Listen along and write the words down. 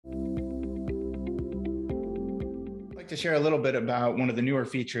I'd like to share a little bit about one of the newer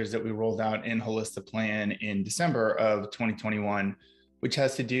features that we rolled out in Plan in December of 2021, which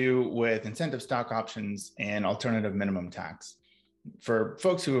has to do with incentive stock options and alternative minimum tax. For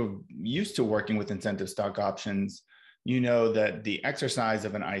folks who are used to working with incentive stock options, you know that the exercise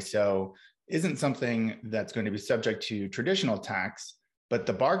of an ISO isn't something that's going to be subject to traditional tax, but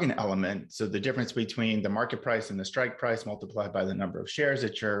the bargain element, so the difference between the market price and the strike price multiplied by the number of shares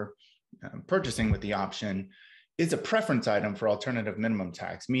that you're purchasing with the option, is a preference item for alternative minimum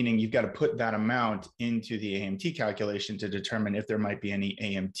tax, meaning you've got to put that amount into the AMT calculation to determine if there might be any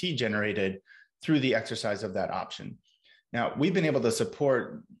AMT generated through the exercise of that option. Now, we've been able to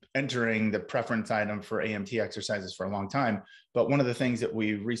support entering the preference item for AMT exercises for a long time, but one of the things that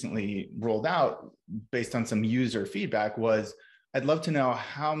we recently rolled out based on some user feedback was, I'd love to know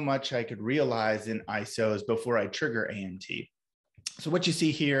how much I could realize in ISOs before I trigger AMT. So what you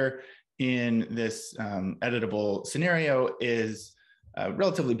see here in this editable scenario is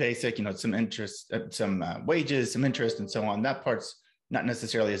relatively basic, some interest, some wages, some interest, and so on. That part's not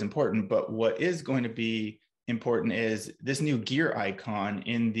necessarily as important, but what is going to be important is this new gear icon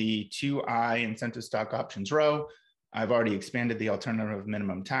in the 2I incentive stock options row. I've already expanded the alternative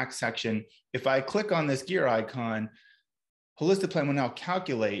minimum tax section. If I click on this gear icon, Holistic Plan will now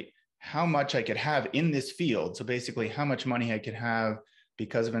calculate how much I could have in this field. So basically how much money I could have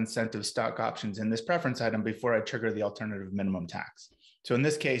because of incentive stock options in this preference item before I trigger the alternative minimum tax. So in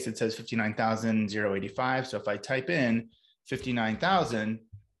this case, it says 59,085. So if I type in 59,000,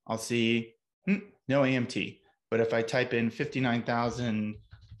 I'll see no AMT. But if I type in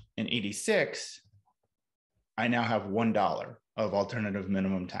 59,086, I now have $1 of alternative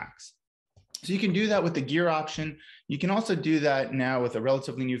minimum tax. So you can do that with the gear option. You can also do that now with a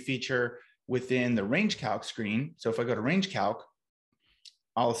relatively new feature within the range calc screen. So if I go to range calc,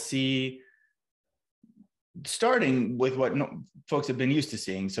 I'll see, starting with what folks have been used to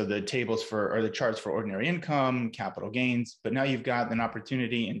seeing. So the tables or the charts for ordinary income, capital gains, but now you've got an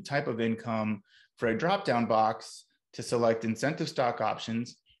opportunity in type of income for a drop-down box to select incentive stock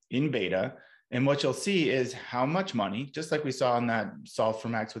options in beta. And what you'll see is how much money, just like we saw in that solve for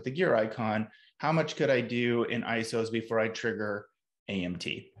max with the gear icon, how much could I do in ISOs before I trigger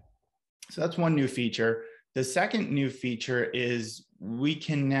AMT? So that's one new feature. The second new feature is we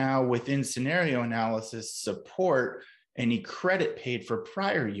can now, within scenario analysis, support any credit paid for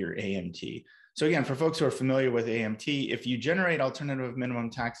prior year AMT. So again, for folks who are familiar with AMT, if you generate alternative minimum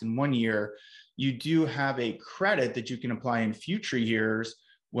tax in one year, you do have a credit that you can apply in future years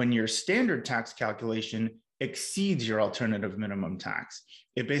when your standard tax calculation exceeds your alternative minimum tax.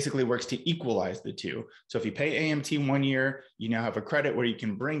 It basically works to equalize the two. So if you pay AMT 1 year, you now have a credit where you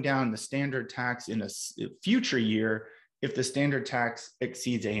can bring down the standard tax in a future year if the standard tax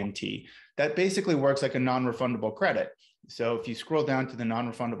exceeds AMT. That basically works like a non-refundable credit. So if you scroll down to the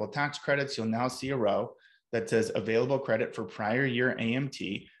non-refundable tax credits, you'll now see a row that says available credit for prior year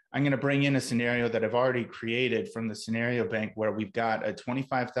AMT. I'm going to bring in a scenario that I've already created from the scenario bank where we've got a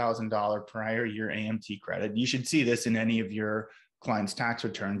 $25,000 prior year AMT credit. You should see this in any of your clients' tax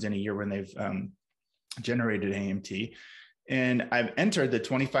returns in a year when they've generated AMT. And I've entered the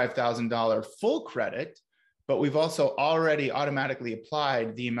 $25,000 full credit, but we've also already automatically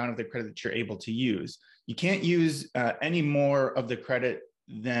applied the amount of the credit that you're able to use. You can't use any more of the credit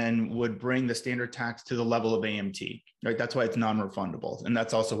than would bring the standard tax to the level of AMT, right? That's why it's non-refundable. And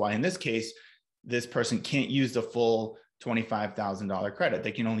that's also why in this case, this person can't use the full $25,000 credit.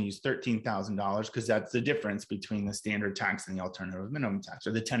 They can only use $13,000 because that's the difference between the standard tax and the alternative minimum tax,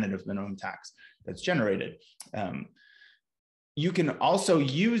 or the tentative minimum tax that's generated. You can also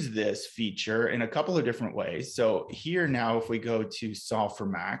use this feature in a couple of different ways. So here now, if we go to solve for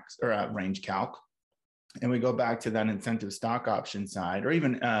max or range calc, and we go back to that incentive stock option side, or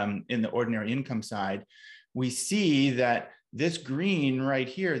even in the ordinary income side, we see that this green right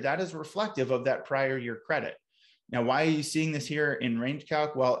here, that is reflective of that prior year credit. Now, why are you seeing this here in range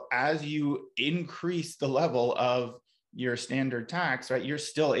calc? Well, as you increase the level of your standard tax, right, you're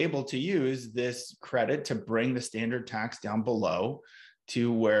still able to use this credit to bring the standard tax down below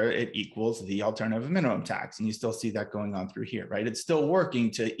to where it equals the alternative minimum tax. And you still see that going on through here, right? It's still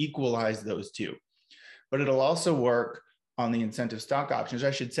working to equalize those two. But it'll also work on the incentive stock options.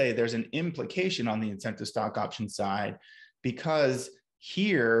 I should say there's an implication on the incentive stock option side, because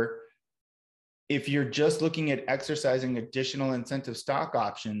here, if you're just looking at exercising additional incentive stock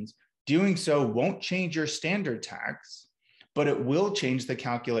options, doing so won't change your standard tax, but it will change the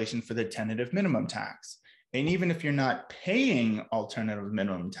calculation for the tentative minimum tax. And even if you're not paying alternative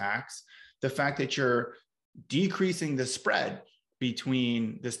minimum tax, the fact that you're decreasing the spread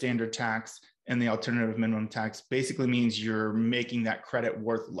between the standard tax and the alternative minimum tax basically means you're making that credit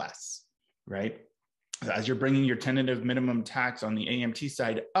worth less, right? As you're bringing your tentative minimum tax on the AMT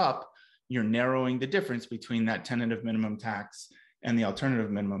side up, you're narrowing the difference between that tentative minimum tax and the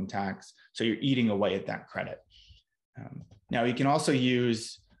alternative minimum tax. So you're eating away at that credit. Now you can also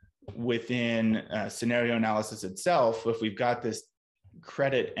use within scenario analysis itself, if we've got this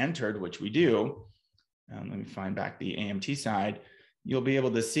credit entered, which we do, let me find back the AMT side, you'll be able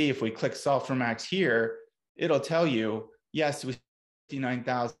to see if we click solve for max here, it'll tell you, yes, it was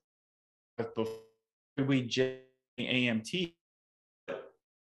 59,000 before we just AMT, but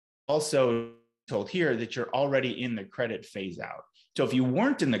also told here that you're already in the credit phase out. So if you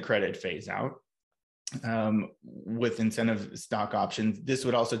weren't in the credit phase out with incentive stock options, this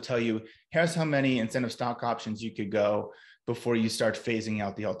would also tell you, here's how many incentive stock options you could go before you start phasing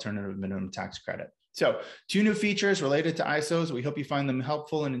out the alternative minimum tax credit. So 2 new features related to ISOs. We hope you find them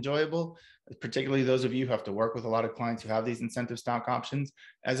helpful and enjoyable, particularly those of you who have to work with a lot of clients who have these incentive stock options.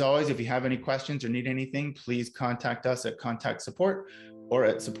 As always, if you have any questions or need anything, please contact us at contact support or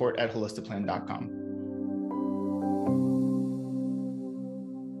at support@holistiplan.com.